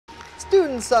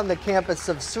Students on the campus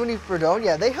of SUNY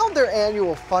Fredonia, they held their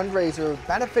annual fundraiser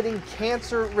benefiting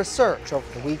cancer research over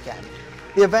the weekend.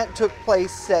 The event took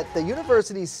place at the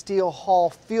university's Steele Hall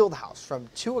Fieldhouse from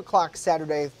 2 o'clock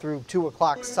Saturday through 2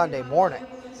 o'clock Sunday morning.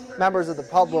 Members of the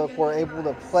public were able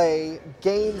to play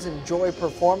games, enjoy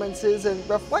performances, and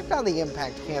reflect on the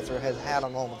impact cancer has had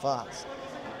on all of us.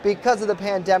 Because of the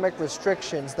pandemic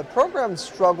restrictions, the program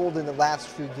struggled in the last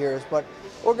few years, but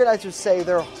organizers say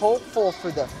they're hopeful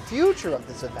for the future of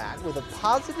this event with a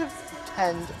positive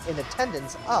trend in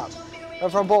attendance up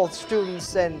from both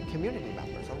students and community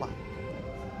members alike.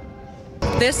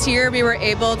 This year we were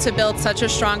able to build such a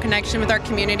strong connection with our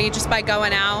community just by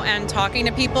going out and talking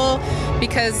to people,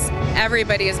 because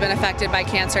everybody has been affected by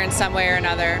cancer in some way or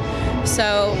another.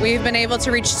 So we've been able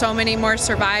to reach so many more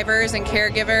survivors and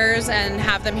caregivers and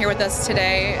have them here with us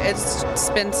today.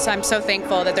 I'm so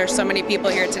thankful that there's so many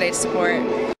people here today to support.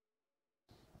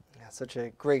 Yeah, such a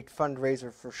great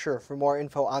fundraiser for sure. For more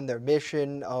info on their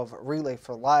mission of Relay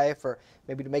for Life, or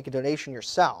maybe to make a donation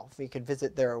yourself, you can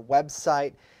visit their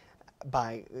website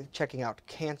by checking out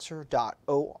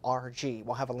cancer.org.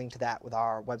 We'll have a link to that with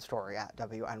our web story at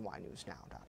WNYNewsNow.com.